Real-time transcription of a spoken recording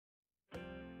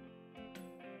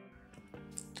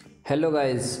Hello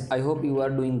guys, I hope you are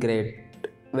doing great.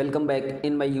 Welcome back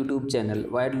in my YouTube channel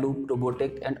Wide Loop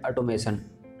Robotic and Automation.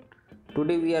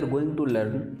 Today we are going to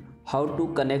learn how to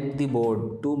connect the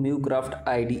board to microPython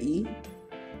IDE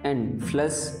and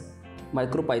flash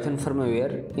microPython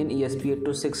firmware in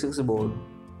ESP8266 board.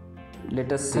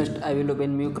 Let us see. First I will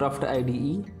open microPython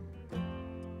IDE.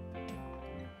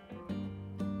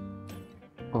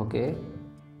 Okay,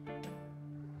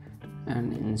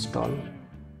 and install.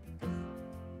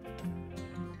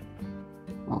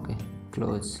 Okay,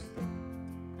 close.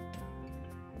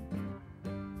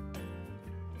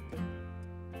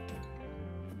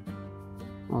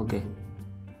 Okay,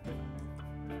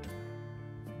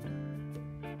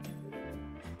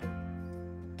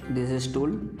 this is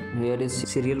tool. Here is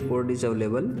serial port is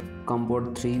available, COM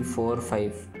port 3, 4,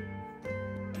 5.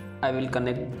 I will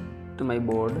connect to my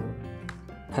board.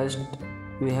 First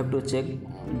we have to check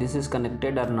this is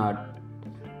connected or not.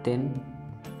 Then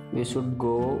we should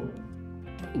go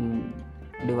in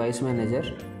device manager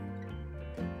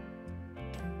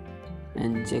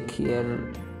and check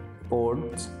here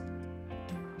ports.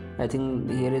 I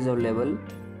think here is available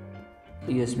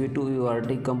USB to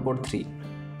UART COM port 3.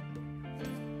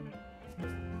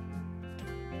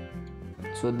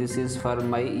 So this is for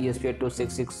my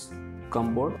ESP8266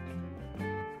 COM port.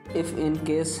 If in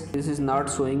case this is not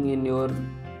showing in your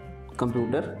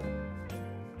computer,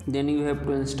 then you have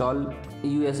to install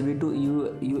USB to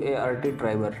UART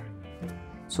driver.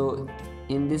 So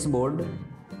in this board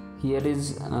here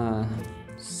is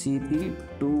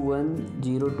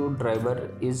CP2102 driver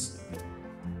is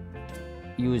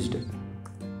used.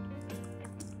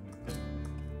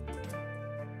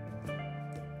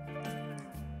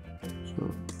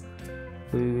 So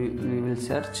we will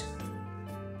search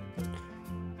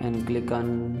and click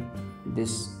on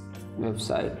this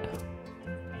website.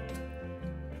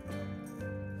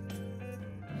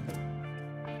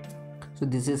 So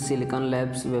this is Silicon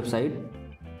Labs website.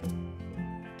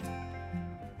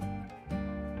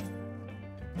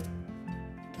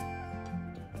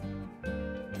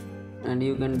 And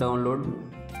you can download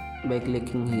by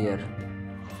clicking here.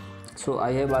 So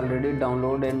I have already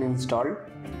downloaded and installed,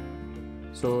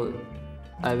 so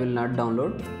I will not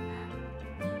download.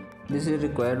 This is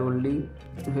required only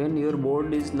when your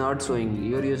board is not showing,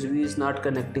 your USB is not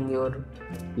connecting your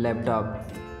laptop.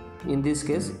 In this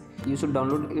case you should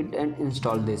download it and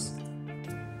install this.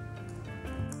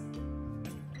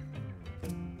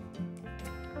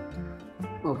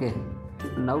 Okay,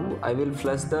 now I will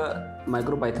flash the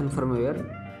microPython firmware.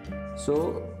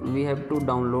 So we have to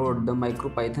download the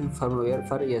microPython firmware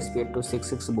for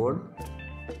ESP8266 board.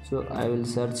 So I will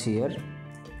search here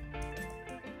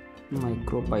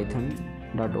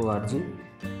micropython.org.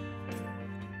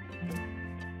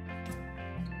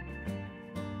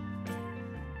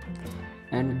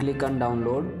 and click on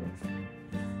download.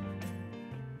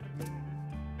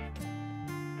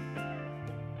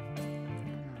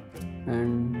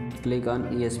 And click on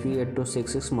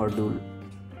ESP8266 module.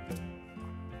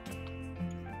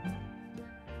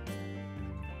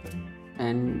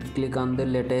 And click on the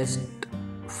latest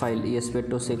file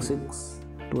ESP8266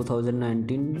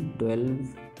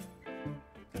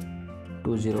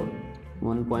 2019-12-20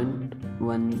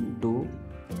 1.12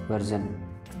 version.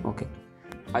 Okay,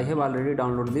 I have already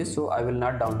downloaded this, so I will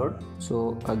not download.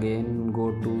 So again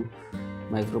go to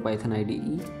microPython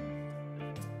IDE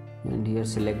and here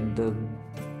select the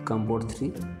COM port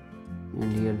 3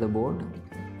 and here the board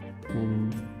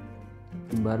and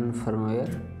burn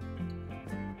firmware.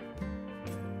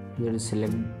 Here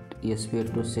select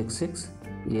ESP8266,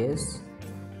 yes,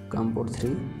 COM port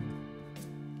 3,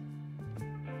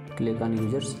 click on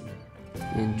users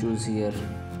and choose here.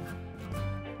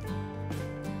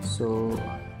 So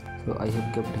I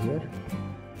have kept here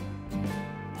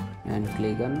and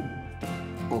click on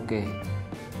OK.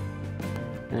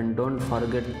 And don't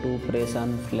forget to press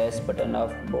on flash button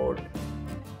of board.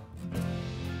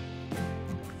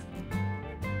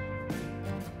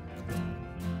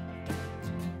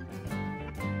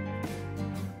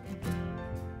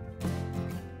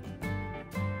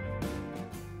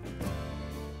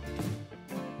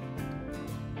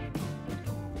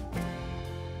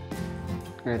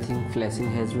 I think flashing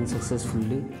has been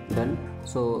successfully done.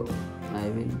 So I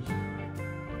will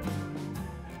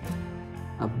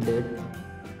update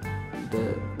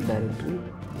the directory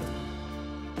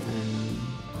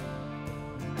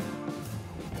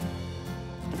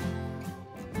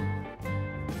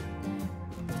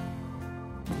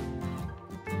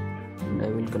and I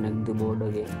will connect the board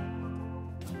again.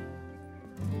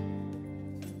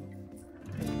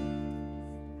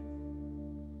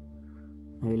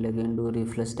 I will again do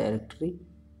refresh directory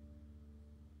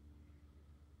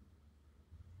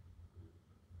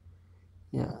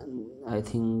Yeah, I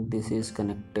think this is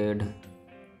connected.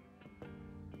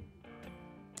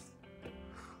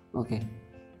 Okay,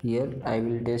 here I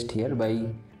will test here by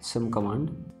some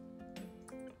command.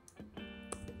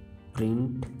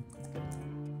 Print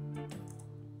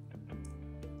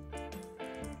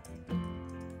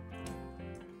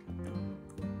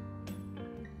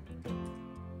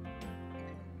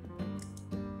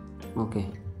okay,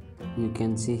 you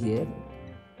can see here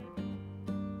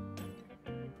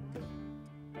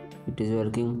it is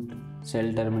working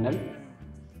cell terminal.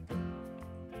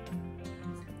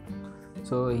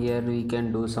 So here we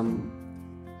can do some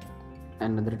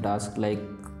another task like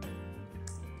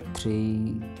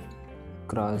 3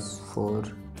 cross 4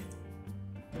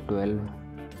 12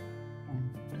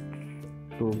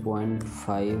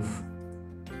 2.5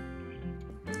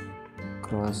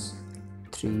 cross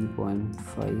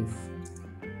 3.5.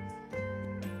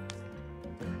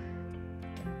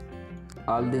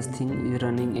 All this thing is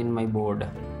running in my board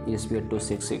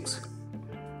ESP8266.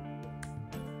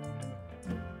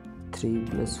 3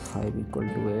 plus 5 equal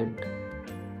to 8.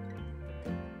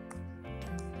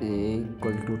 A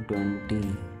equal to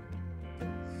 20.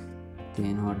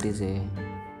 Then what is A?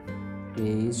 A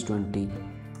is 20.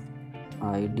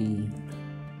 ID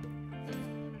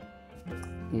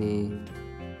A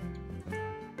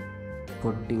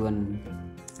 41.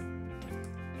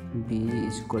 B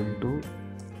is equal to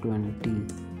 20.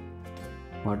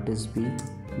 What is B?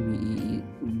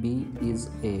 B is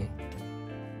A.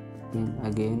 Then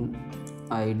again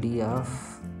ID of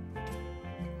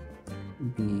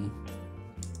B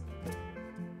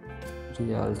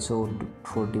is also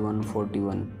 41.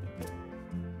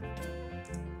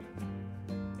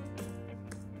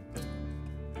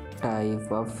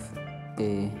 Type of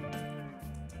A,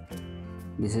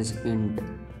 this is int.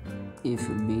 If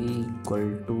B equal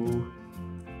to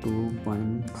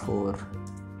 2.4,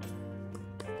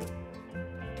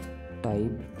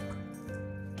 type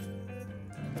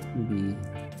B,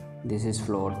 this is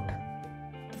float.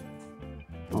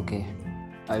 Okay,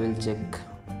 I will check.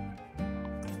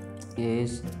 A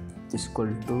is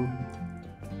equal to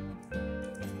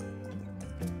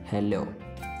hello.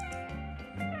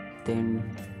 Then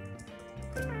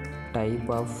type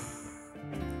of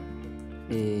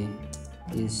A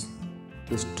is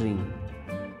string.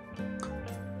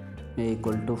 A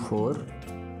equal to 4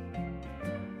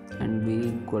 and B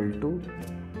equal to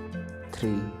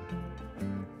 3.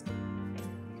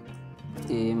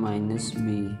 A minus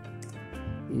B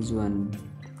is 1.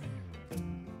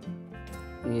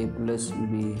 A plus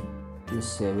B is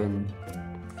 7.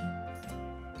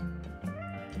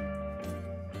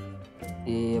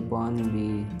 A upon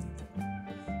B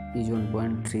is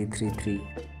 1.333.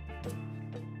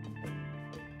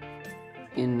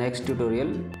 In next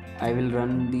tutorial I will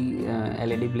run the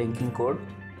LED blinking code.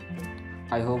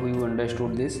 I hope you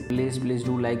understood this. Please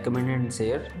do like, comment and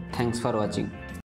share. Thanks for watching.